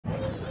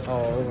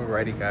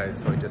Alrighty guys,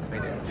 so I just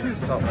made it to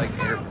Salt Lake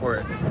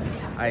Airport.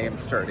 I am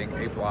starting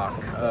a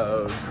block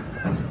of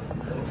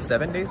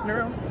 7 days in a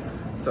row.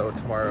 So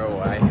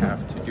tomorrow I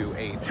have to do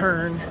a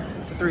turn.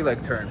 It's a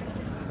 3-leg turn.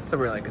 So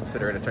we're gonna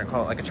consider it a turn,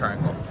 call it like a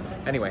triangle.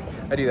 Anyway,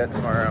 I do that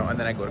tomorrow and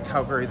then I go to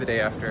Calgary the day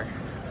after.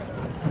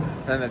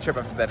 And then the trip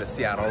after that is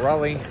Seattle,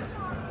 Raleigh.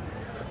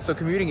 So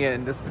commuting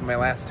in, this will be my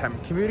last time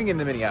commuting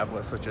into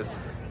Minneapolis, which is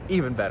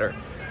even better.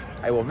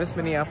 I will miss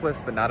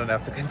Minneapolis, but not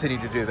enough to continue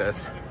to do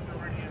this.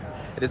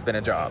 It has been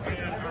a job,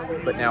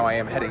 but now I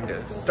am heading to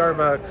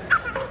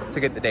Starbucks to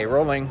get the day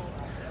rolling.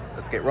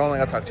 Let's get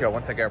rolling. I'll talk to y'all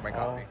once I grab my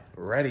coffee.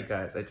 Alrighty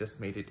guys, I just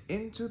made it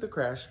into the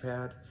crash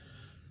pad.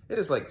 It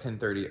is like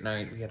 10:30 at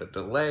night. We had a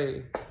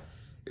delay.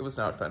 It was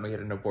not fun. We had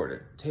an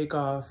aborted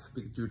takeoff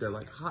due to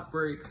like hot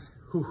brakes.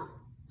 Whew.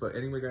 But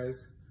anyway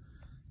guys,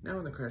 now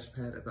in the crash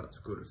pad, about to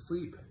go to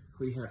sleep.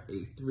 We have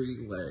a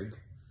 3-leg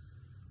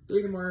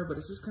day tomorrow, but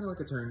it's just kind of like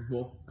a turn.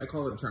 Well, I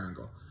call it a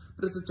triangle,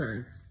 but it's a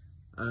turn.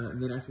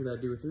 And then after that,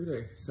 I do a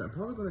 3-day. So I'm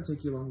probably going to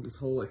take you along this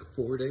whole like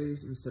 4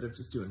 days instead of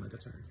just doing like a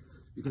turn,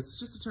 because it's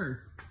just a turn.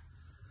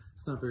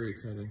 It's not very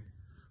exciting,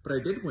 but I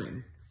did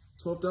win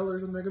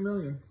 $12 on Mega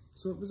Million.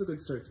 So it was a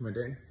good start to my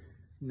day.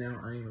 Now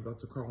I am about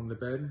to crawl into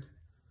bed,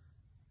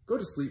 go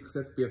to sleep, because I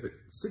have to be up at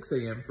 6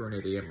 a.m. for an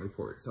 8 a.m.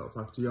 report. So I'll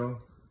talk to y'all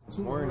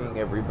tomorrow. Morning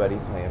everybody,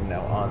 so I am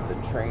now on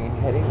the train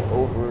heading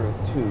over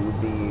to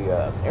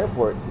the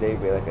airport today.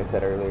 But like I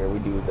said earlier, we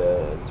do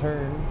the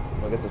turn,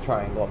 I guess a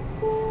triangle,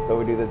 but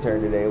we do the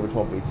turn today, which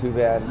won't be too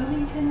bad.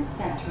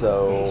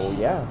 So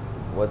yeah,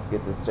 let's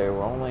get this day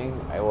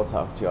rolling. I will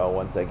talk to y'all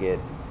once I get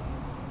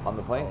on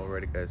the plane.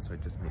 Alrighty guys, so I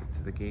just made it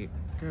to the gate,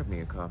 grabbed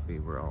me a coffee,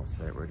 we're all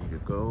set, ready to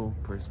go.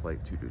 First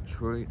flight to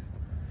Detroit.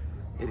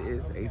 It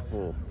is a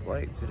full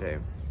flight today,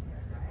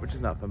 which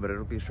is not fun, but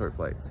it'll be a short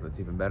flight, so that's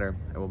even better.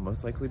 I will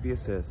most likely be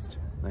assist.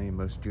 I am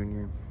most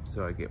junior,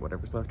 so I get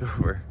whatever's left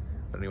over.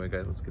 But anyway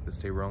guys, let's get this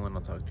day rolling.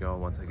 I'll talk to y'all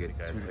once I get it,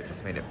 guys. So I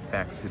just made it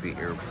back to the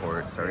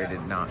airport. Sorry I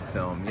did not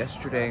film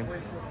yesterday.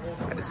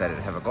 I decided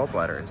to have a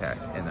gallbladder attack,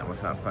 and that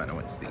was not fun. I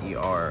went to the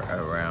ER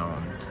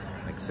around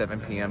like 7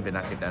 p.m. Did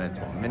not get done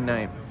until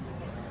midnight.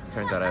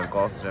 Turns out I have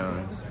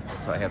gallstones,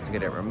 so I have to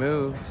get it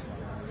removed,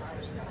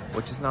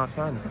 which is not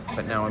fun.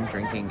 But now I'm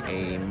drinking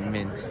a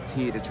mint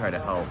tea to try to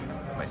help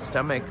my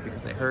stomach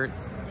because it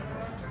hurts.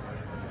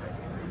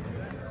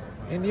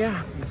 And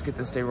yeah, let's get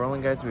this day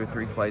rolling, guys. We have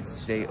 3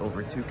 flights today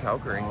over to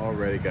Calgary.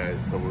 Alrighty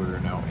guys, so we're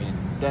now in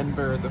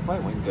Denver. The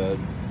flight went good.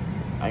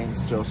 I am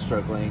still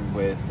struggling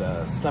with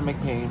stomach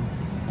pain.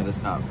 It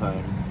is not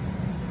fun.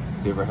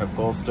 So you ever have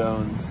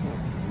gallstones,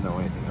 know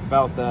anything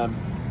about them?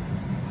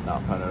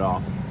 Not fun at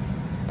all.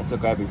 I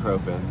took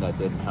ibuprofen, that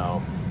didn't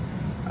help.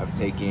 I've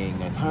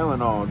taken a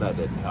Tylenol, that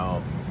didn't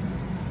help.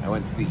 I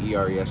went to the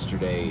ER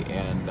yesterday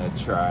and I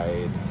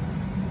tried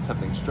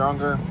something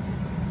stronger.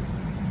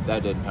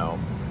 That didn't help.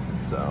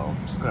 So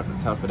I'm just gonna have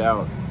to tough it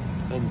out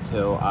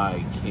until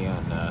I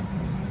can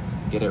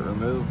get it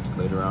removed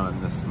later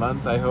on this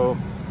month, I hope.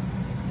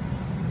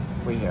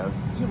 We have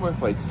 2 more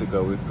flights to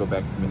go. We have to go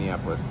back to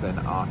Minneapolis, then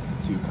off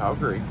to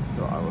Calgary.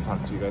 So I will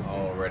talk to you guys soon.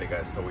 Alrighty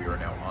guys, so we are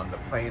now on the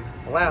plane.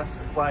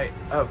 Last flight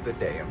of the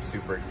day. I'm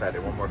super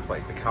excited. 1 more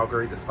flight to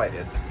Calgary. This flight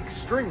is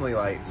extremely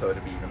light, so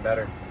it'll be even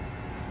better.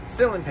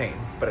 Still in pain,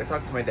 but I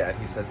talked to my dad.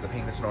 He says the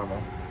pain is normal.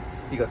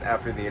 He goes,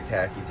 after the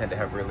attack, you tend to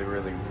have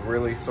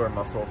really sore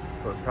muscles,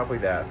 so it's probably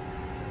that.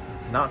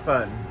 Not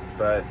fun,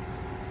 but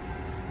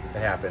it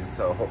happens.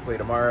 So hopefully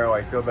tomorrow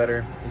I feel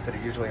better. He said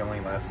it usually only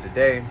lasts a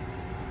day.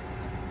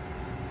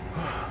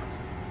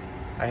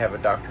 I have a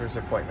doctor's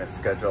appointment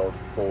scheduled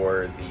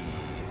for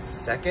the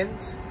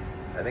 2nd.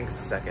 I think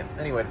it's the 2nd.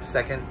 Anyway, the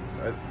 2nd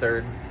or the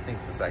 3rd, I think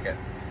it's the 2nd,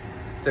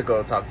 to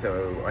go talk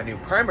to a new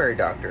primary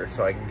doctor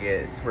so I can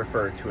get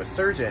referred to a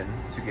surgeon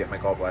to get my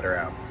gallbladder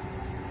out.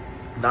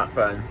 Not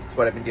fun. It's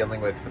what I've been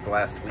dealing with for the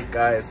last week,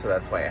 guys, so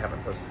that's why I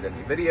haven't posted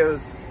any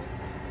videos.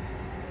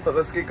 But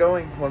let's get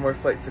going. 1 more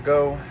flight to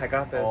go. I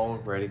got this.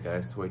 Alrighty,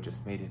 guys, so I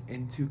just made it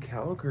into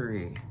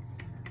Calgary.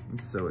 I'm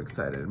so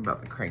excited. I'm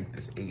about to crank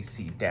this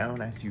AC down.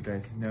 As you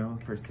guys know,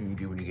 first thing you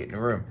do when you get in a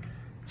room,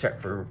 check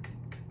for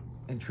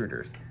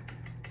intruders.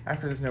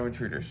 After there's no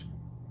intruders,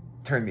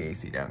 turn the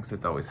AC down because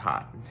it's always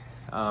hot.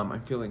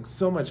 I'm feeling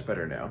so much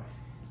better now.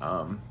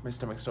 My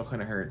stomach still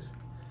kind of hurts,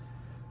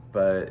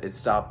 but it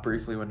stopped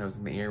briefly when I was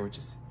in the ER, which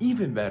is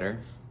even better.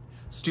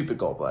 Stupid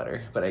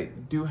gallbladder, but I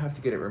do have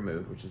to get it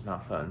removed, which is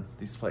not fun.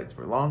 These flights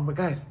were long, but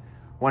guys,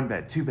 1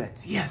 bed, 2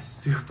 beds. Yes,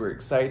 super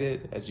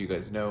excited. As you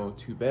guys know,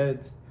 2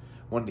 beds,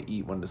 1 to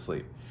eat, 1 to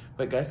sleep.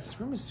 But guys, this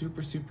room is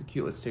super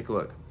cute. Let's take a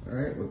look. All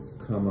right, let's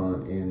come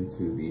on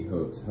into the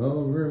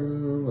hotel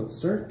room. Let's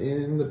start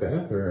in the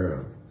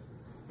bathroom.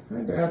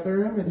 Hi,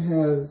 bathroom. It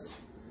has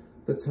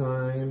the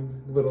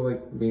time, little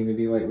like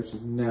vanity light, which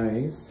is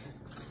nice.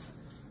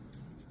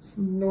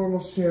 Normal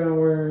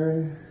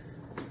shower.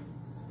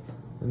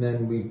 And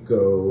then we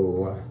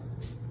go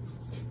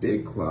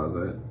big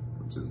closet,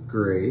 which is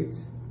great.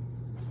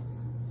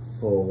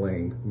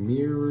 Full-length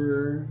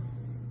mirror.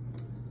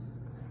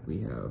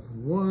 We have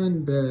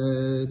 1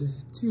 bed,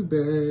 2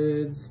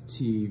 beds,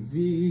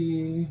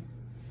 TV,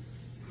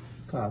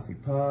 coffee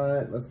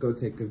pot. Let's go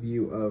take a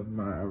view of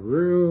my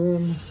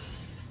room.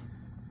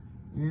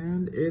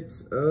 And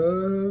it's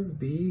of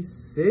the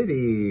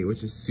city,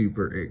 which is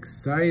super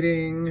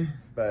exciting.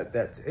 But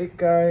that's it,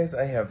 guys.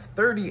 I have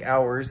 30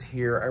 hours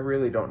here. I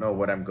really don't know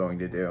what I'm going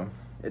to do.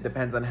 It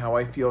depends on how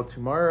I feel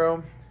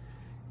tomorrow.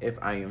 If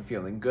I am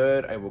feeling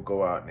good, I will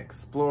go out and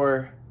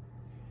explore.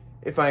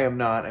 If I am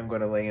not, I'm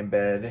going to lay in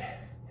bed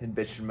and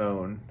bitch and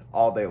moan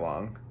all day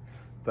long.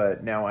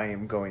 But now I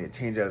am going to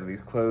change out of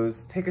these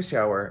clothes, take a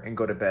shower, and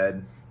go to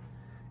bed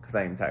because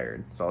I am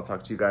tired. So I'll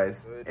talk to you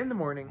guys in the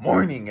morning.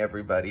 Morning,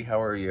 everybody.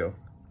 How are you?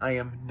 I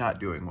am not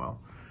doing well.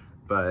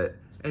 But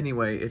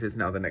anyway, it is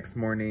now the next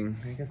morning.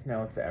 I guess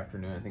now it's the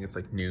afternoon. I think it's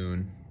like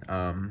noon.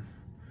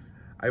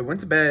 I went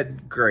to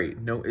bed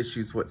great. No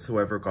issues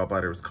whatsoever.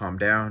 Gallbladder was calmed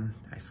down.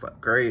 I slept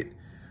great.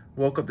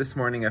 Woke up this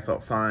morning. I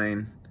felt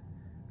fine.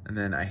 And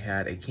then I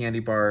had a candy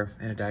bar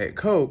and a Diet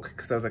Coke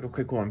because I was like,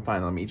 okay, cool, I'm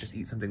fine. Let me just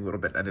eat something a little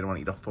bit. I didn't want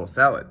to eat a full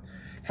salad.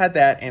 Had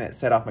that and it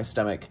set off my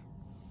stomach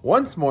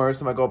once more.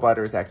 So my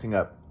gallbladder is acting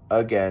up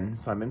again.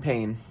 So I'm in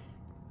pain.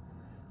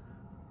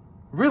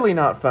 Really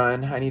not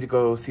fun. I need to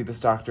go see this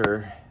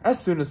doctor as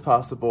soon as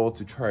possible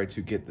to try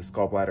to get this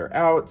gallbladder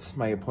out.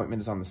 My appointment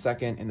is on the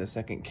 2nd and the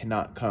 2nd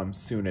cannot come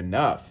soon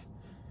enough.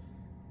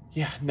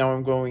 Yeah, now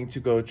I'm going to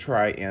go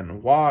try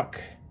and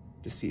walk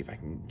to see if I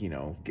can, you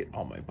know, get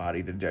all my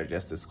body to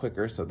digest this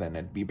quicker, so then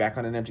I'd be back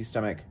on an empty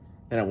stomach,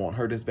 then it won't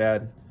hurt as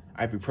bad.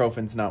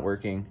 Ibuprofen's not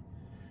working.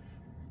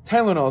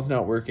 Tylenol's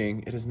not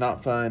working. It is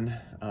not fun.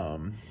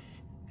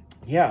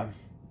 Yeah,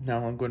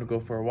 now I'm going to go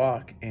for a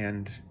walk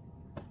and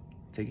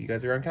take you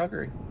guys around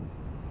Calgary.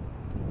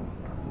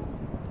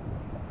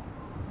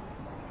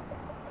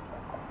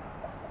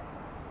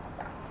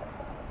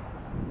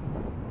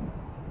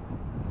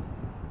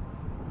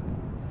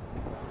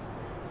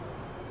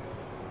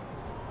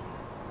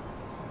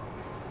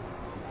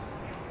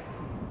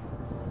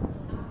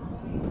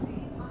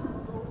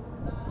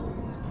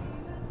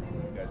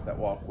 That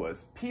walk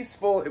was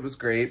peaceful. It was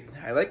great.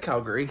 I like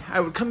Calgary. I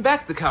would come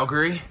back to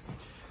Calgary.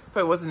 If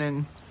I wasn't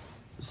in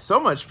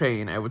so much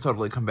pain, I would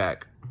totally come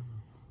back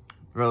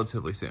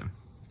relatively soon.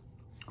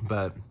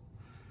 But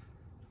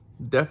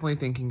definitely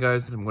thinking,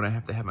 guys, that I'm going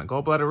to have my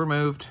gallbladder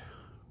removed.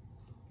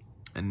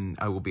 And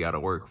I will be out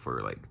of work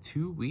for like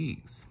 2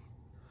 weeks.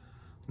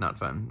 Not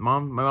fun. My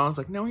mom's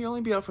like, no, you'll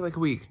only be out for like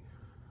a week.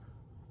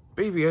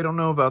 Baby, I don't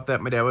know about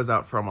that. My dad was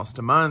out for almost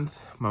a month.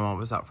 My mom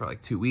was out for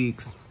like 2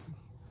 weeks.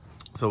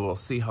 So we'll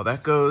see how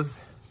that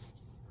goes.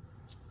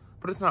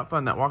 But it's not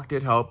fun. That walk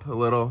did help a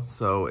little,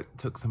 so it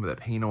took some of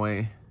that pain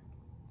away.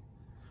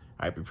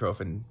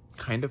 Ibuprofen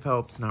kind of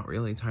helps, not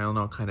really.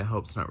 Tylenol kind of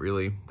helps, not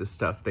really. The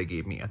stuff they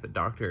gave me at the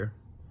doctor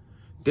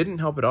didn't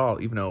help at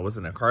all, even though it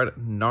wasn't a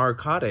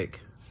narcotic.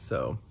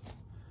 So,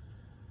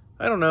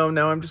 I don't know.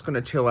 Now I'm just going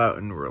to chill out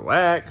and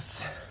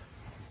relax.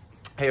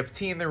 I have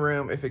tea in the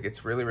room if it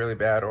gets really, really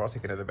bad, or I'll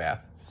take another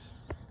bath.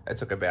 I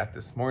took a bath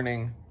this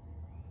morning.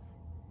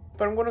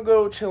 But I'm gonna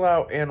go chill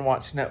out and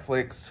watch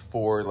Netflix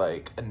for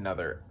like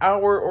another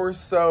hour or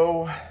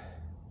so.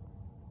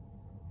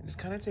 And just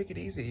kind of take it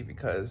easy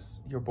because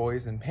your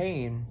boy's in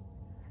pain.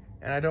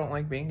 And I don't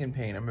like being in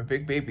pain. I'm a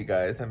big baby,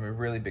 guys. I'm a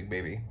really big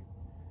baby.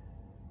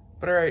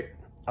 But all right,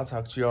 I'll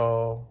talk to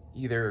y'all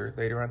either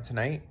later on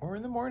tonight or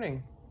in the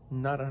morning.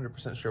 Not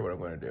 100% sure what I'm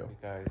gonna do.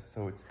 Hey guys,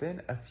 so it's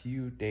been a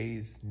few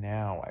days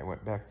now. I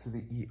went back to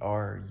the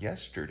ER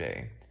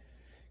yesterday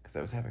because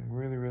I was having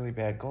really, really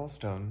bad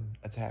gallstone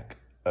attack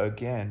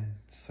again.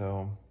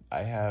 So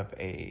I have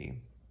a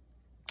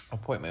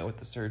appointment with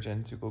the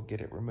surgeon to go get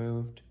it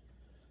removed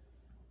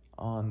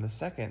on the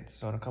 2nd.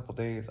 So in a couple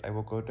days I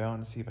will go down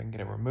to see if I can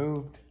get it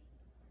removed,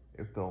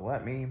 if they'll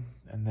let me,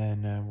 and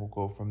then we'll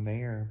go from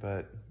there.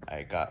 But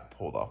I got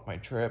pulled off my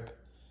trip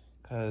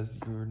because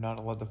you're not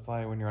allowed to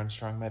fly when you're on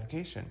strong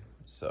medication.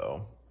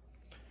 So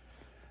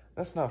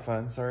that's not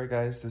fun. Sorry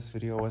guys, this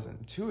video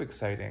wasn't too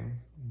exciting,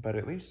 but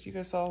at least you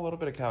guys saw a little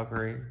bit of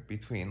Calgary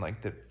between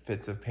like the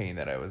fits of pain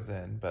that I was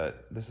in.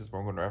 But this is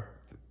where I'm going to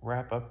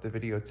wrap up the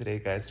video today,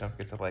 guys. Don't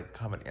forget to like,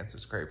 comment, and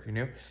subscribe if you're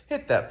new.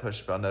 Hit that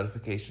push bell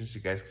notification so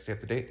you guys can stay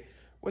up to date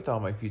with all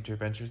my future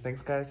adventures.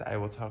 Thanks guys. I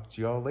will talk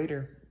to you all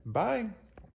later. Bye.